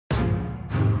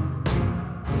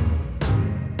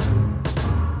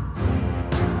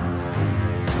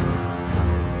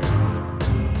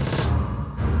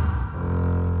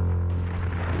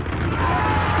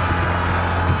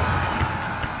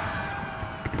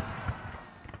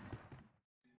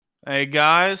Hey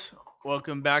guys,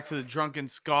 welcome back to the Drunken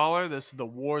Scholar. This is the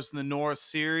Wars in the North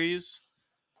series.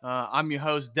 I'm your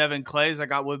host, Devin Clays. I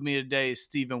got with me today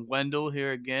Stephen Wendell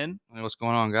here again. Hey, what's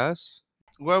going on, guys?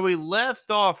 Where we left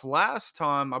off last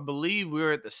time, I believe we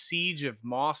were at the siege of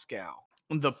Moscow.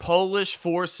 The Polish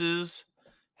forces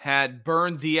had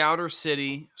burned the outer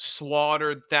city,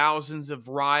 slaughtered thousands of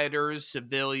rioters,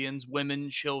 civilians, women,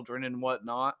 children, and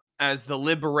whatnot, as the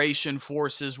liberation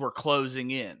forces were closing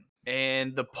in.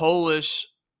 And the Polish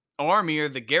army or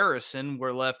the garrison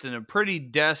were left in a pretty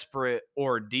desperate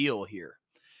ordeal here.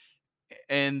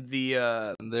 And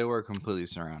They were completely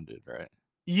surrounded, right?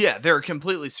 yeah, they're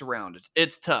completely surrounded.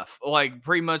 It's tough. Like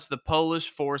pretty much the Polish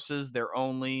forces, their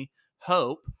only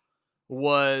hope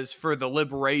was for the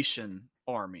liberation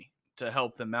army to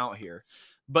help them out here.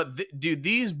 But dude,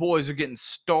 these boys are getting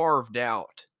starved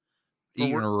out.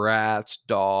 Eating rats,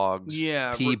 dogs,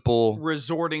 people.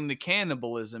 Resorting to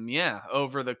cannibalism,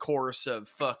 over the course of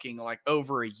fucking like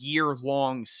over a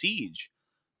year-long siege.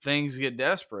 Things get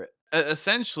desperate.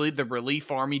 Essentially, the relief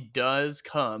army does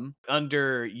come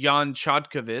under Jan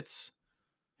Chodkovich,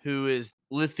 who is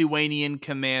Lithuanian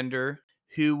commander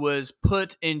who was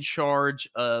put in charge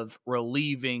of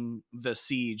relieving the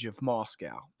siege of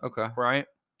Moscow. Okay. Right?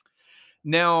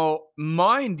 Now,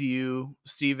 mind you,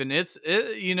 Stephen,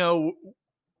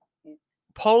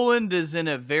 Poland is in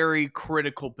a very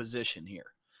critical position here,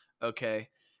 okay?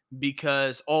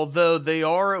 Because although they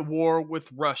are at war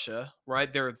with Russia,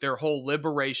 right? Their whole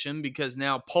liberation, because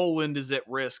now Poland is at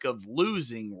risk of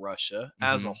losing Russia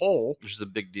as a whole, which is a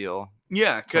big deal.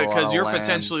 Yeah, It's a lot because of you're land.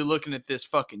 potentially looking at this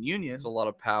fucking union. It's a lot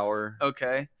of power.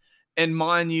 Okay. And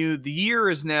mind you, the year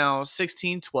is now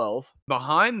 1612.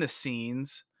 Behind the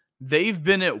scenes, they've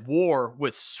been at war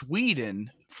with Sweden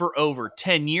for over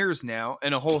 10 years now,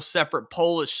 and a whole separate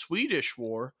Polish-Swedish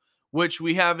war, which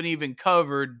we haven't even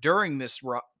covered during this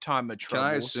time of Can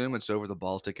I troubles. assume it's over the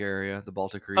Baltic area, the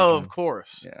Baltic region? Oh, of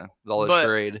course. Yeah, with all the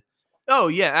trade. Oh,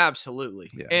 yeah, absolutely.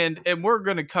 Yeah. And we're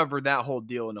going to cover that whole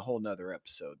deal in a whole nother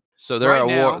episode. So they're at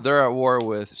war. They're at war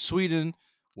with Sweden,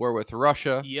 war with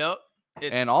Russia. Yep.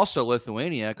 And also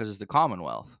Lithuania because it's the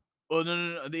Commonwealth. Well,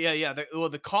 no. Yeah.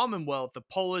 The Commonwealth, the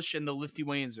Polish and the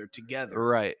Lithuanians are together.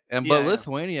 Right. But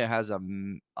Lithuania has a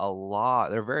lot.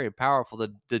 They're very powerful.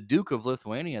 The Duke of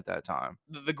Lithuania at that time.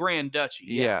 The Grand Duchy.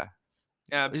 Yeah.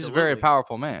 Absolutely. He's a very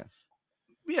powerful man.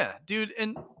 Yeah, dude.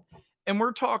 And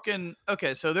we're talking,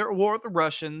 okay, so they're at war with the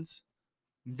Russians.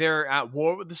 They're at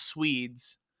war with the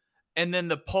Swedes. And then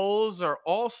the Poles are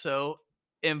also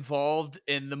involved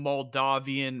in the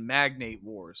Moldavian Magnate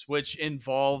Wars, which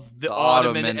involve the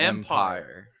Ottoman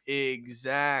Empire.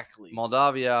 Exactly.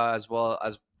 Moldavia, as well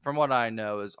as from what I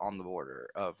know, is on the border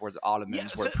of where the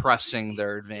Ottomans were pressing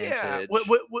their advantage. Yeah,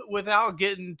 without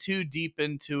getting too deep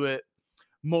into it,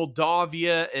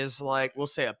 Moldavia is like, we'll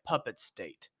say, a puppet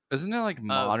state. Isn't it like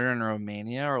modern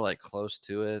Romania or like close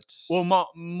to it? Well,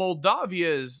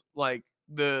 Moldavia is like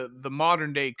the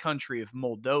modern day country of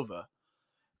Moldova.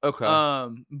 Okay.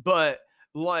 But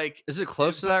like, is it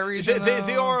close to that region?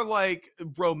 They are like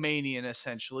Romanian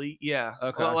essentially. Yeah.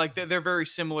 Okay. Like they're very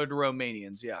similar to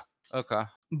Romanians. Yeah. Okay.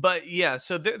 But yeah,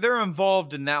 so they're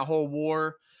involved in that whole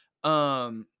war,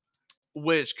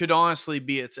 which could honestly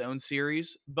be its own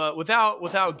series. But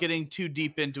without getting too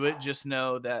deep into it, just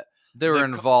know that they were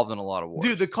involved in a lot of wars.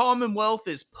 Dude, the Commonwealth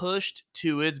is pushed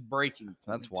to its breaking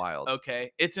point. That's wild.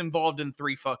 Okay. It's involved in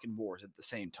 3 fucking wars at the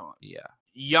same time. Yeah.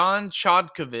 Jan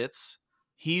Chodkovich,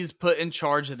 he's put in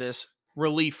charge of this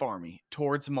relief army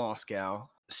towards Moscow.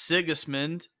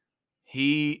 Sigismund,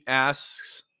 he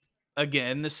asks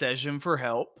again the Sejm for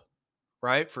help,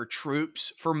 right? For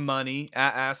troops, for money,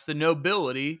 asks the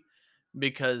nobility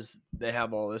because they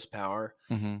have all this power.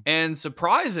 And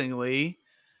surprisingly,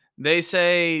 they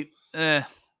say,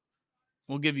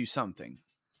 we'll give you something.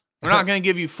 We're not going to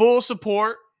give you full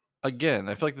support. Again,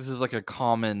 I feel like this is like a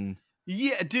common...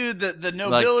 Yeah, dude, the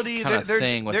nobility, like, they're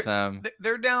thing with them.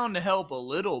 They're down to help a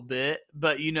little bit,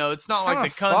 but it's not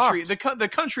like the country. The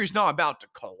country's not about to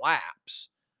collapse.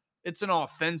 It's an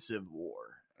offensive war.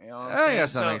 You know what I'm saying? I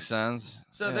guess that makes sense.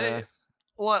 So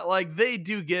they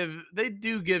do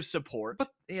give support. But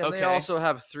they also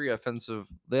have 3 offensive.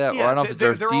 I don't know if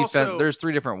there's defense. There's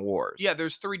 3 different wars. Yeah,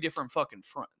 there's 3 different fucking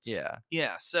fronts. Yeah.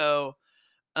 Yeah. So,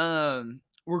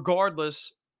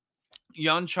 regardless,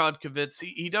 Jan Chodkovich,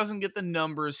 he doesn't get the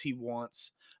numbers he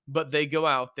wants, but they go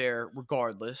out there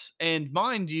regardless. And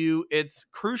mind you, it's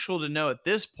crucial to know at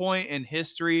this point in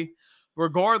history,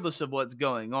 regardless of what's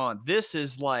going on, this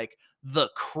is like the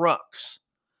crux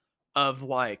of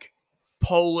like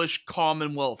Polish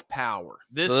Commonwealth power.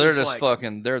 This So they're is just like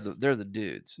fucking. They're the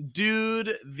dudes.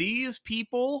 dude, these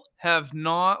people have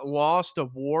not lost a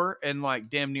war in like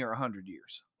damn near 100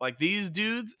 years. Like these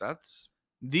dudes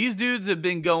have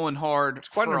been going hard. It's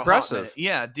quite for impressive. A hot minute.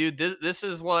 Yeah, dude, this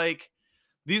is like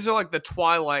these are like the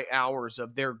twilight hours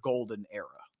of their golden era.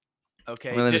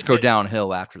 Okay, I mean, they just go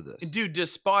downhill after this. Dude,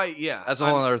 despite that's a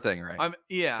whole other thing, right?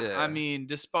 I mean,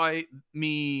 despite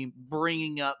me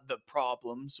bringing up the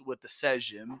problems with the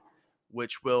Sejm,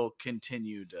 which will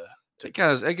continue to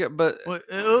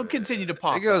it'll continue to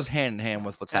pop. It goes up. hand in hand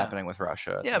with what's happening with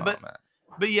Russia. At the moment.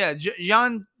 But yeah,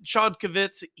 Jan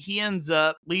Chodkovich, he ends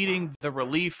up leading the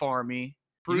relief army.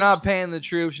 You're not paying the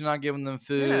troops. You're not giving them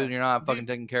food. You're not fucking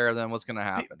taking care of them. What's going to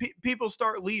happen? People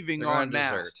start leaving en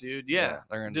masse, dude. Yeah,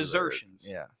 they're going to desertions.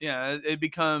 Yeah, it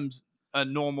becomes a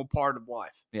normal part of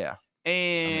life. Yeah,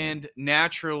 and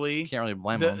naturally, can't really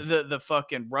blame them. The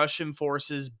fucking Russian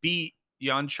forces beat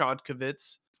Jan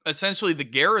Chodkovich. Essentially, the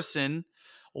garrison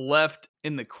left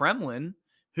in the Kremlin,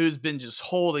 who's been just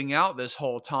holding out this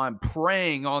whole time,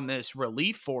 preying on this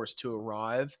relief force to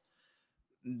arrive.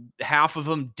 Half of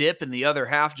them dip and the other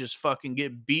half just fucking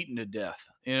get beaten to death.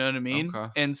 You know what I mean?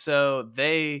 Okay. And so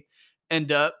they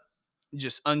end up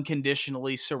just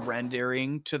unconditionally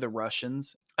surrendering to the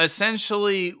Russians.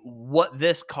 Essentially, what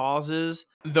this causes,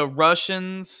 the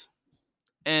Russians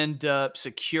end up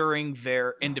securing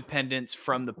their independence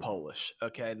from the Polish.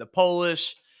 Okay. The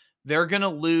Polish, they're going to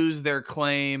lose their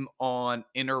claim on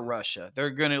inner Russia. They're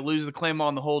going to lose the claim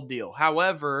on the whole deal.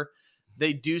 However,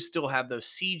 they do still have those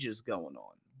sieges going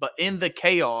on. But in the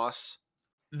chaos,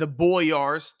 the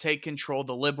boyars take control,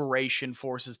 the liberation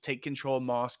forces take control of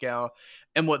Moscow.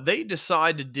 And what they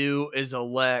decide to do is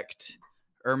elect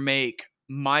or make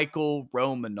Michael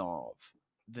Romanov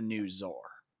the new czar.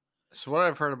 So what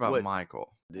I've heard about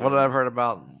Michael, what I've heard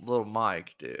about little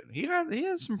Mike, dude, he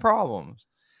had some problems.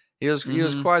 He was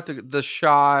quite the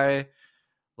shy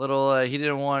little. He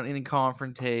didn't want any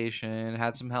confrontation.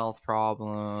 Had some health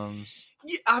problems.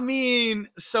 Yeah, I mean,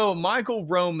 so Michael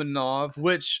Romanov,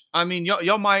 which I mean,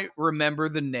 y'all might remember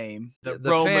the name, the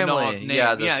Romanov family name.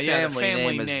 Yeah, the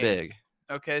family name is big.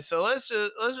 Okay, so let's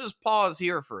just pause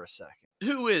here for a second.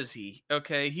 Who is he?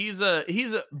 Okay, he's a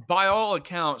by all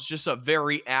accounts just a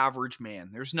very average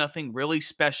man. There's nothing really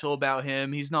special about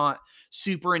him. He's not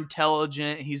super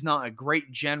intelligent. He's not a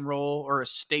great general or a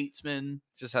statesman.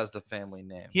 Just has the family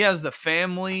name. He has the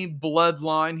family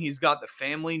bloodline. He's got the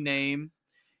family name.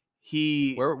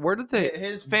 Where did they?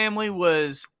 His family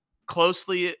was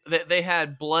closely that they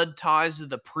had blood ties to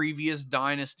the previous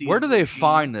dynasty. Where do they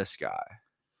find this guy?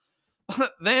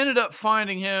 They ended up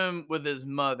finding him with his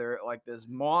mother at like this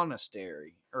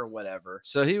monastery or whatever.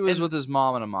 So he was with his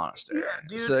mom in a monastery. Yeah,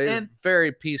 dude, so he's a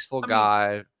very peaceful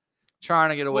guy,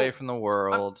 trying to get away from the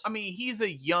world. I mean, he's a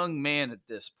young man at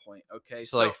this point. Okay,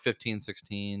 so like 15,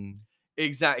 16.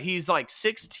 Exactly. He's like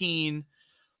 16.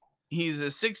 He's a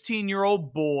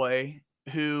 16-year-old boy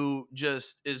who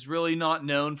just is really not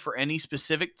known for any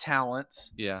specific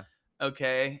talents. Yeah.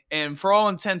 Okay. And for all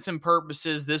intents and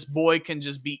purposes, this boy can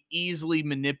just be easily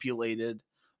manipulated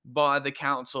by the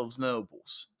Council of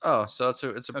Nobles. Oh, so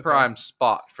it's a prime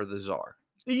spot for the Tsar.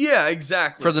 Yeah,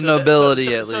 exactly. For the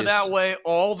nobility, at least. So that way,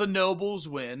 all the nobles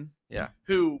win. Yeah.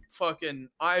 Who fucking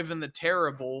Ivan the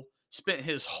Terrible spent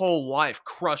his whole life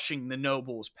crushing the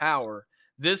nobles' power.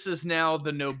 This is now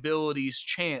the nobility's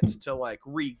chance to like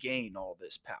regain all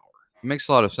this power. It makes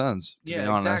a lot of sense. To be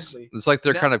honest. Exactly. It's like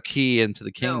they're kind of key into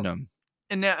the kingdom.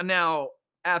 Now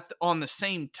on the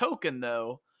same token,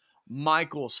 though,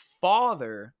 Michael's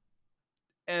father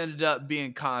ended up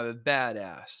being kind of a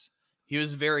badass. He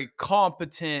was a very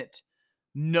competent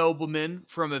nobleman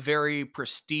from a very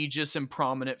prestigious and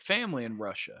prominent family in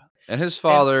Russia. And his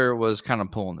father was kind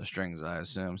of pulling the strings, I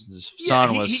assume, since his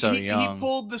son was so young. He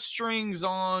pulled the strings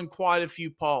on quite a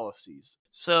few policies.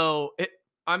 So,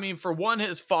 for one,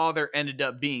 his father ended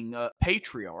up being a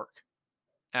patriarch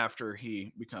after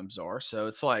he becomes czar. So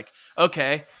it's like,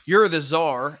 okay, you're the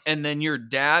czar, and then your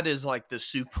dad is like the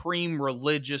supreme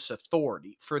religious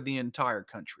authority for the entire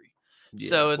country. Yeah,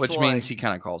 so it's which means he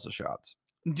kind of calls the shots.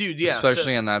 Dude, yeah.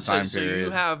 Especially in that time period. So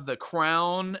you have the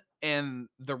crown and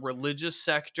the religious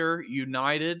sector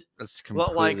united. That's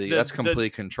completely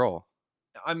complete control.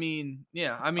 I mean,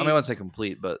 yeah. I wouldn't say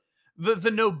complete, but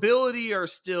the nobility are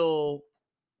still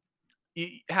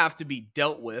have to be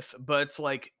dealt with, but it's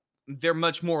like they're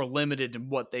much more limited in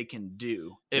what they can do.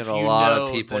 You If have a you lot of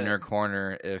know people in that your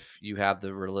corner if you have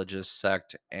the religious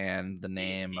sect and the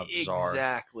name of Tsar.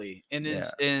 exactly, and Yeah.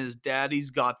 his daddy's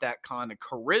got that kind of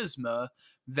charisma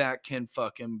that can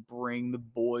fucking bring the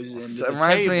boys into So it the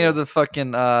reminds table. me of the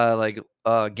fucking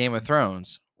Game of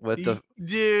Thrones with the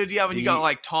dude, yeah, when you got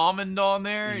like Tormund on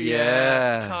there,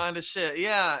 Yeah. kind of shit,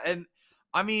 yeah, and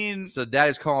I mean, so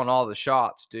daddy's calling all the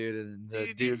shots, dude, and the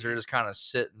dude, dudes are just kind of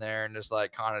sitting there and just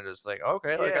like kind of just like,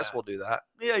 okay, I yeah, guess we'll do that.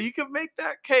 yeah, you could make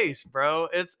that case, bro.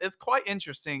 It's quite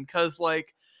interesting because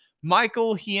like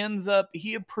Michael, he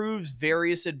approves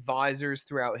various advisors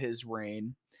throughout his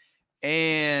reign,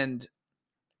 and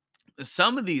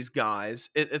some of these guys,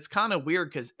 it's kind of weird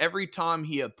because every time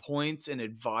he appoints an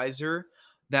advisor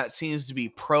that seems to be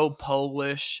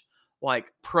pro-Polish,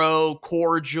 like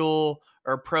pro-cordial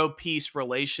or pro-peace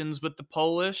relations with the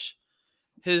Polish,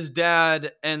 his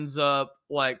dad ends up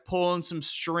like pulling some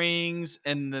strings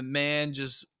and the man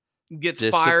just gets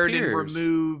fired and Disappears.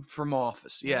 removed from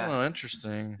office. Yeah. Oh,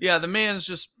 interesting. Yeah, the man's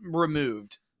just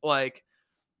removed. Like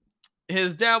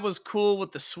his dad was cool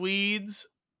with the Swedes,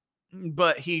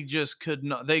 but he just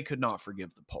they could not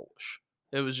forgive the Polish.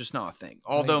 It was just not a thing.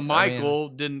 Although I mean, Michael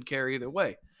didn't care either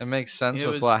way. it makes sense It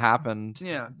with was what happened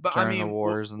yeah, but I during the mean,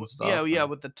 wars and yeah, stuff. yeah,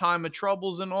 with the time of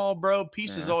troubles and all, bro,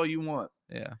 peace is Yeah. all you want.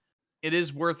 Yeah. It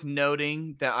is worth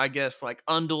noting that I guess like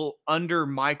under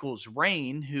Michael's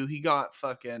reign, who he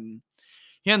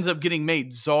ends up getting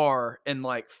made czar in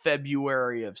like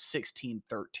February of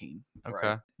 1613. Okay.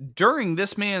 Right? During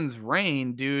this man's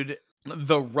reign, dude,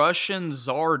 the Russian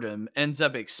Tsardom ends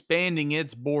up expanding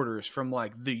its borders from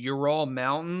like the Ural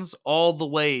Mountains all the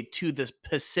way to the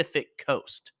Pacific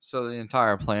coast. So the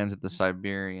entire plan's at the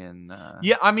Siberian.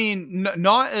 Yeah, I mean,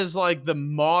 not as like the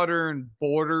modern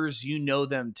borders you know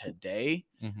them today,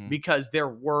 because there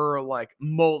were like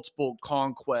multiple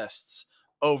conquests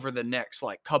over the next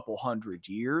like couple hundred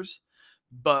years.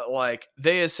 But like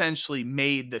they essentially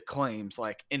made the claims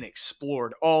like and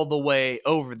explored all the way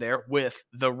over there with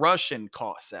the Russian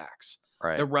Cossacks,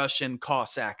 Right. the Russian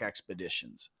Cossack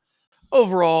expeditions.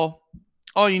 Overall,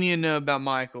 all you need to know about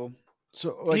Michael.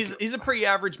 So like, he's a pretty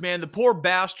average man. The poor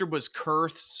bastard was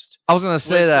cursed. I was gonna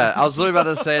say that. I was literally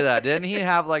about to say that. Didn't he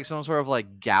have like some sort of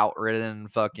like gout-ridden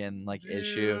fucking like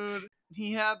issue?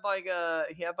 He had like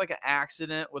an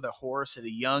accident with a horse at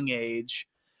a young age,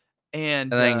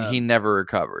 and then he never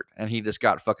recovered, and he just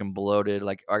got fucking bloated.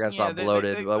 Like I guess not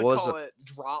bloated. They What was call it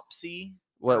dropsy.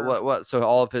 What? So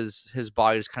all of his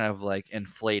body's kind of like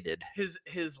inflated.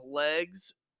 His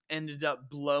legs ended up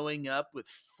blowing up with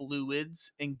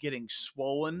fluids and getting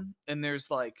swollen, and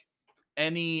there's like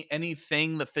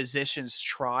anything the physicians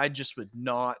tried just would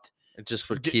not. It just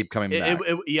would keep coming back.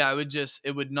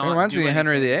 It would not. It reminds me of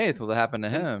Henry VIII. What happened to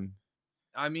him?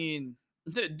 I mean,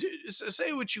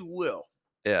 say what you will.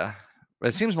 Yeah. But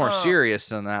it seems more serious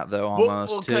than that, though,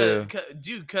 almost, too.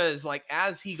 Dude, because, like,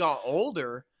 as he got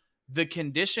older, the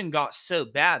condition got so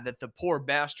bad that the poor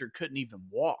bastard couldn't even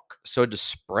walk. So it just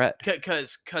spread.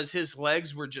 Because his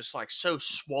legs were just, like, so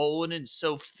swollen and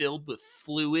so filled with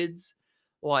fluids.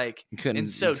 Like, and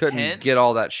so tense. Get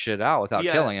all that shit out without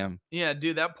killing him. Yeah,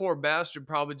 dude, that poor bastard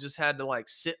probably just had to, like,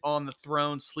 sit on the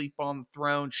throne, sleep on the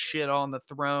throne, shit on the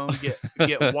throne,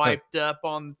 get wiped up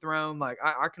on the throne. Like,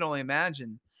 I can only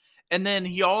imagine. And then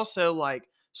he also like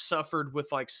suffered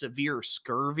with like severe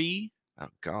scurvy. Oh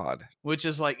God. Which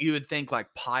is like you would think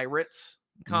like pirates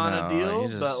kind of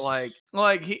deal, but like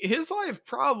his life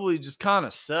probably just kind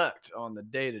of sucked on the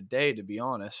day to day, to be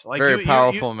honest. Like very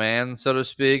powerful man, so to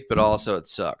speak, but also it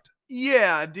sucked.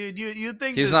 Yeah, dude. You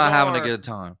think he's not having a good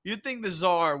time? You'd think the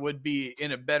Tsar would be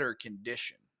in a better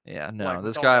condition. Yeah, no, like,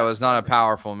 this guy was not a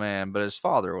powerful man, but his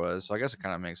father was, so I guess it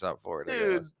kind of makes up for it.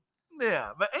 Dude.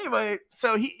 Yeah, but anyway,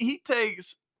 so he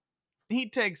takes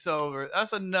over.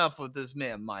 That's enough with this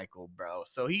man Michael, bro.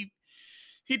 So he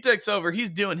takes over.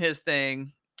 He's doing his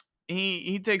thing.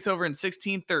 He takes over in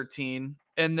 1613,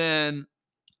 and then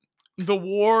the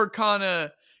war kind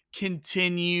of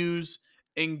continues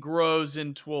and grows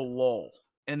into a lull.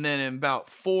 And then in about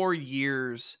 4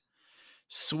 years,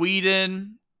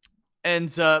 Sweden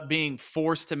ends up being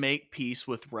forced to make peace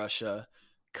with Russia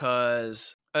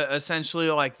because essentially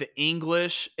like the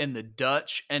English and the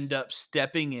Dutch end up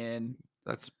stepping in.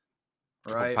 That's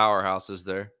right. Powerhouses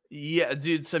there. Yeah,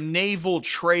 dude, some naval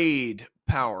trade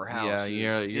powerhouses.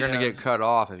 Yeah, you're gonna get cut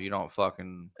off if you don't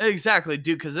fucking exactly,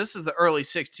 dude. Because this is the early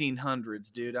 1600s,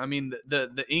 dude. I mean,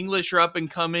 the English are up and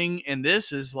coming, and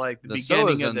this is like the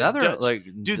beginning of the Dutch. Like,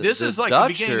 dude, this is like the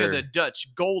beginning of the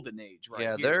Dutch golden age,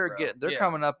 right? Yeah, they're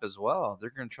coming up as well. They're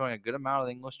controlling a good amount of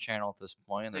the English Channel at this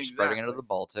point, and they're spreading into the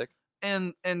Baltic.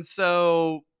 And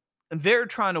so they're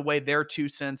trying to weigh their 2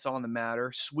 cents on the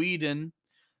matter. Sweden,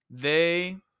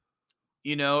 they,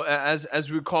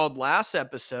 as we called last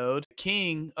episode,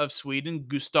 King of Sweden,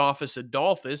 Gustavus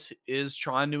Adolphus, is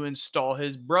trying to install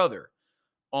his brother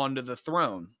onto the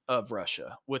throne of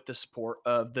Russia with the support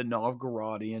of the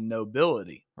Novgorodian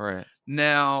nobility. Right.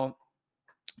 Now,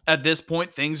 at this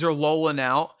point, things are lulling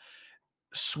out.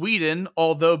 Sweden,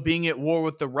 although being at war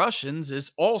with the Russians,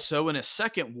 is also in a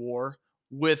second war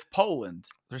with Poland.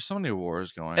 There's so many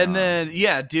wars going on. And then,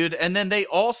 yeah, dude. And then they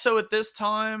also, at this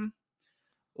time,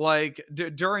 like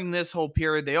during this whole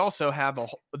period, they also have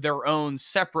their own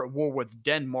separate war with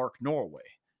Denmark, Norway.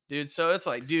 Dude, so it's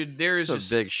like, dude, there's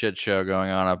just a big shit show going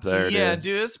on up there. Yeah,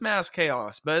 dude, it's mass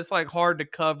chaos, but it's like hard to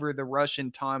cover the Russian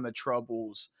time of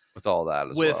troubles with all that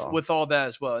as well. With all that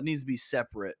as well, it needs to be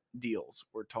separate deals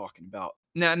we're talking about.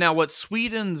 Now, what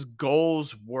Sweden's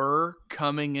goals were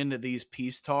coming into these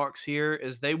peace talks here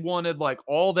is they wanted like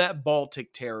all that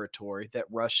Baltic territory that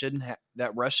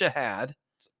Russia had,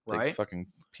 right? Big fucking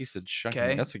piece of chunky.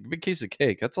 Okay. That's a big piece of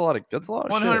cake. That's a lot of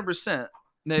 100%.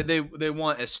 They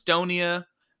want Estonia.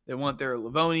 They want their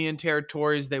Livonian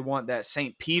territories. They want that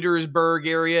St. Petersburg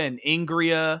area and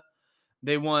Ingria.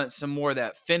 They want some more of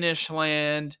that Finnish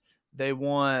land. They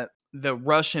want the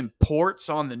Russian ports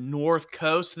on the north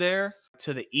coast there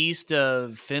to the east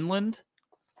of Finland.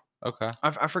 Okay.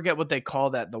 I forget what they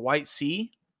call that. The White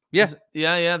Sea? Yeah.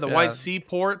 The White Sea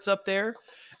ports up there.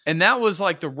 And that was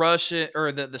like the Russian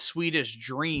or the Swedish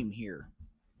dream here,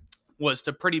 was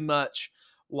to pretty much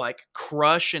like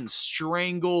crush and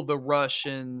strangle the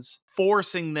Russians,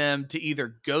 forcing them to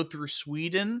either go through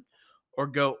Sweden or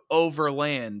go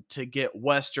overland to get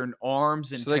Western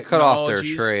arms and so they cut off their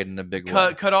trade in a big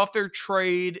way. Cut off their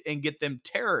trade and get them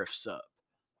tariffs up.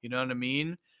 You know what I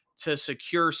mean? To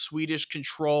secure Swedish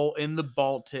control in the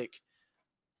Baltic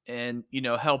and,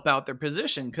 help out their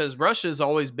position, because Russia's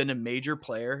always been a major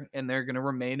player and they're going to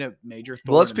remain a major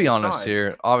thorn. Well, let's be honest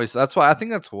here. Obviously, that's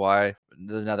why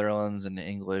the Netherlands and the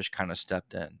English kind of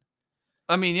stepped in.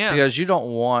 I mean, yeah. Because you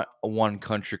don't want one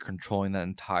country controlling that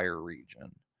entire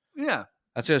region. Yeah.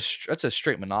 That's a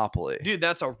straight monopoly. Dude,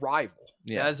 that's a rival.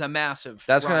 Yeah. That's a massive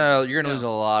rival. You're going to lose a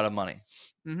lot of money.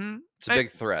 Mm-hmm. It's a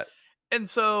big threat. And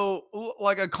so,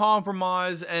 like, a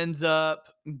compromise ends up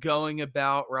going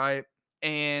about, right?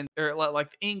 And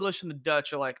like the English and the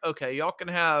Dutch are like, okay, y'all can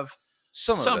have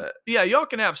some of it. Yeah, y'all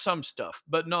can have some stuff,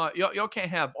 but not y'all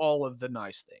can't have all of the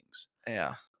nice things.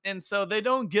 Yeah. And so they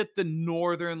don't get the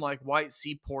northern like White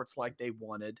Sea ports like they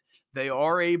wanted. They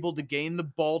are able to gain the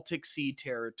Baltic Sea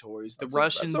territories.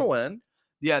 Russians, that's a win.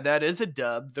 Yeah, that is a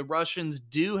dub. The Russians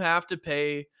do have to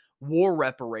pay war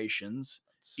reparations,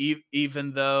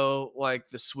 even though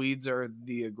like the Swedes are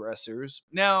the aggressors.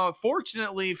 Now,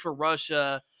 fortunately for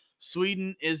Russia,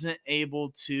 Sweden isn't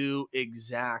able to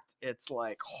exact its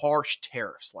like harsh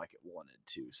tariffs like it wanted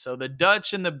to. So the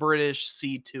Dutch and the British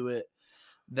see to it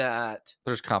that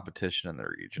there's competition in the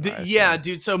region. Yeah,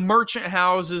 dude. So merchant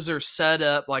houses are set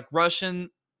up, like Russian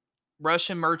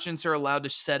merchants are allowed to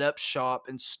set up shop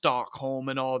in Stockholm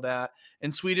and all that.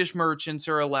 And Swedish merchants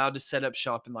are allowed to set up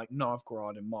shop in like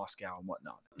Novgorod and Moscow and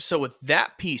whatnot. So with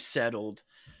that piece settled,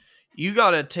 you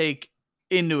got to take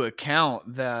into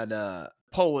account that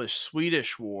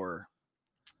Polish-Swedish war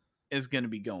is going to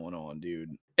be going on,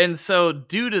 dude. And so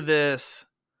due to this,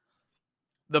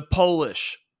 the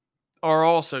Polish are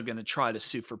also going to try to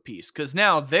sue for peace, because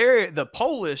now the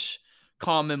Polish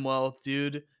Commonwealth,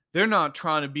 dude, they're not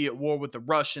trying to be at war with the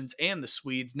Russians and the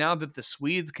Swedes. Now that the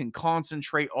Swedes can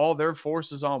concentrate all their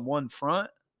forces on one front.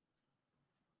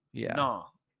 Yeah.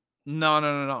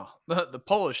 No. The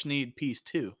Polish need peace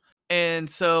too. And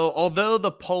so although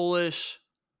the Polish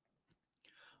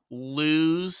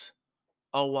lose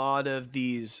a lot of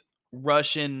these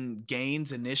Russian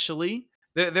gains initially,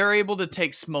 they're able to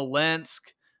take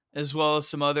Smolensk as well as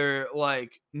some other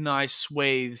like nice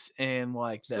swathes in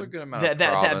like that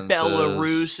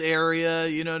Belarus area,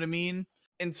 you know what I mean?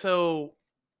 And so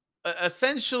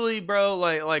essentially, bro,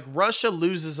 like Russia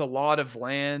loses a lot of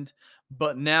land,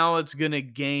 but now it's gonna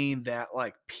gain that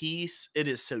like peace it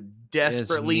is so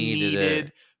desperately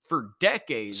needed for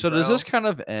decades. So does this kind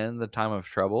of end the time of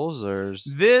troubles, or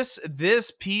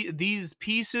these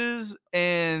pieces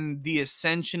and the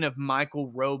ascension of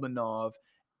Michael Romanov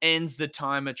ends the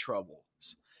time of troubles?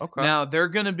 Okay. Now they're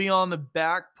gonna be on the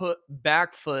back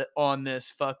foot on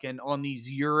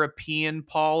these European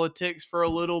politics for a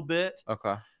little bit.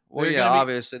 Okay. Well, yeah,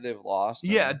 obviously they've lost.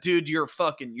 Yeah, dude, you're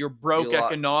broke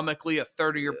economically. A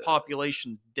third of your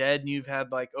population's dead, and you've had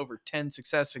like over 10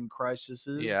 successive crises.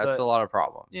 Yeah, it's a lot of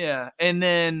problems. Yeah, and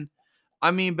then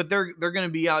I mean, but they're going to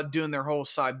be out doing their whole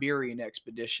Siberian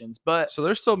expeditions. But so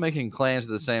they're still making claims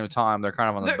at the same time. They're kind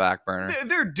of on the back burner.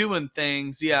 They're doing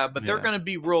things, yeah, but they're going to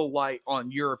be real light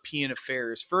on European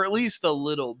affairs for at least a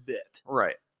little bit.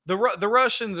 Right. The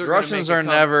Russians are. The Russians are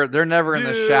never. They're never in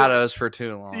the shadows for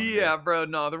too long. Yeah, bro.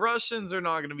 No, the Russians are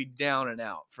not going to be down and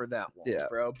out for that long,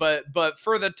 bro. But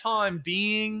for the time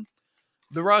being,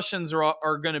 the Russians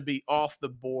are going to be off the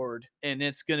board, and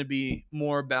it's going to be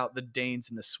more about the Danes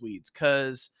and the Swedes.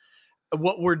 Because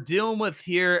what we're dealing with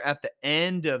here at the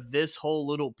end of this whole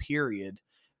little period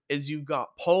is you've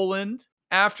got Poland.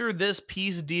 After this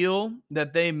peace deal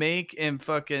that they make in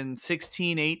fucking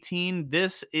 1618,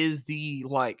 this is the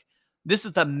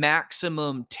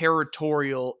maximum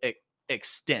territorial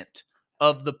extent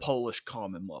of the Polish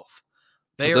Commonwealth.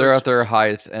 They're at their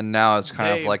height, and now it's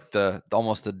kind of like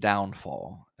almost the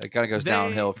downfall. It kind of goes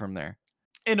downhill from there.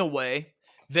 In a way,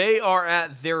 they are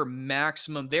at their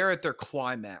maximum. They're at their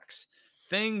climax.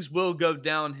 Things will go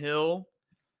downhill,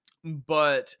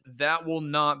 but that will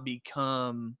not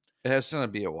become... It's going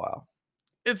to be a while.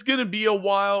 It's going to be a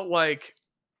while.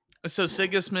 So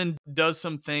Sigismund does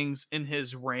some things in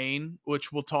his reign,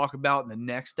 which we'll talk about in the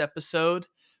next episode,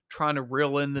 trying to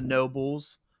reel in the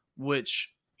nobles, which,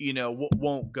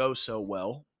 won't go so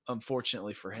well,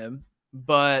 unfortunately for him.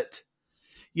 But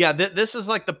yeah, this is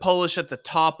like the Polish at the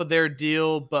top of their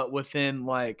deal, but within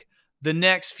the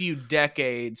next few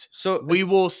decades, so we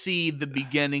will see the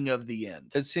beginning of the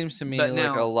end. It seems to me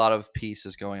like a lot of peace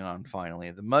is going on finally.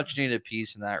 The much needed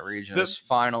peace in that region is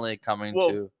finally coming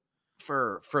to.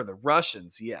 For the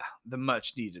Russians, yeah, the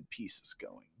much needed peace is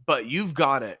going. But you've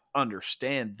got to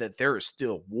understand that there is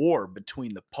still war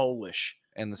between the Polish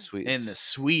and the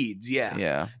Swedes. Yeah.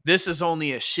 Yeah. This is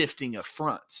only a shifting of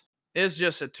fronts. It's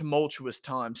just a tumultuous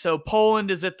time. So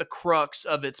Poland is at the crux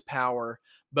of its power,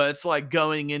 but it's like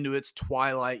going into its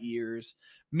twilight years.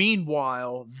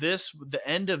 Meanwhile, the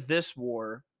end of this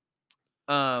war,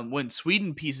 when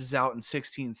Sweden pieces out in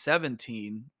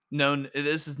 1617,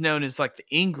 this is known as like the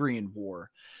Ingrian War.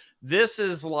 This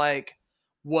is like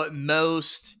what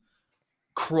most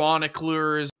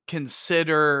chroniclers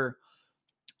consider,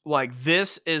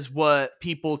 this is what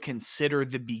people consider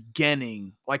the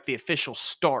beginning, like the official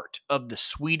start of the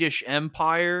Swedish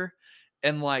Empire,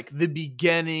 and the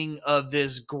beginning of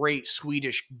this great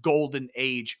Swedish golden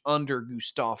age under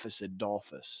Gustavus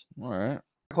Adolphus. All right.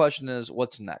 The question is,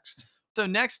 what's next? So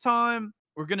next time,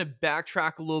 we're going to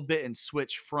backtrack a little bit and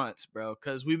switch fronts, bro,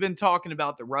 because we've been talking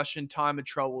about the Russian time of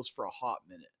troubles for a hot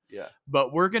minute. Yeah.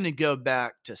 But we're going to go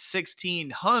back to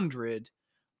 1600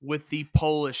 with the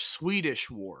Polish-Swedish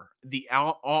War, the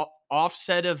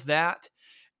offset of that.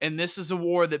 And this is a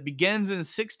war that begins in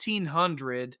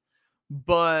 1600,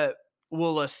 but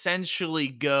will essentially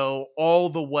go all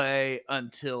the way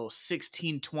until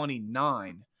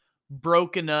 1629,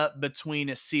 broken up between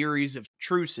a series of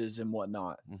truces and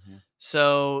whatnot. Mm-hmm.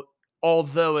 So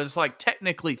although it's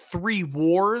technically 3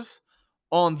 wars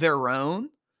on their own,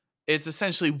 it's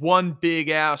essentially one big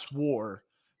ass war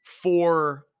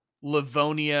for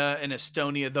Livonia and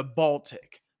Estonia, the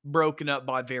Baltic, broken up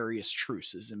by various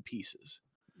truces and pieces.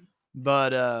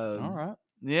 But all right.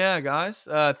 Yeah, guys.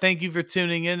 Thank you for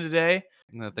tuning in today.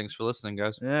 Thanks for listening,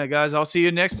 guys. Yeah, guys. I'll see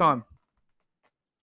you next time.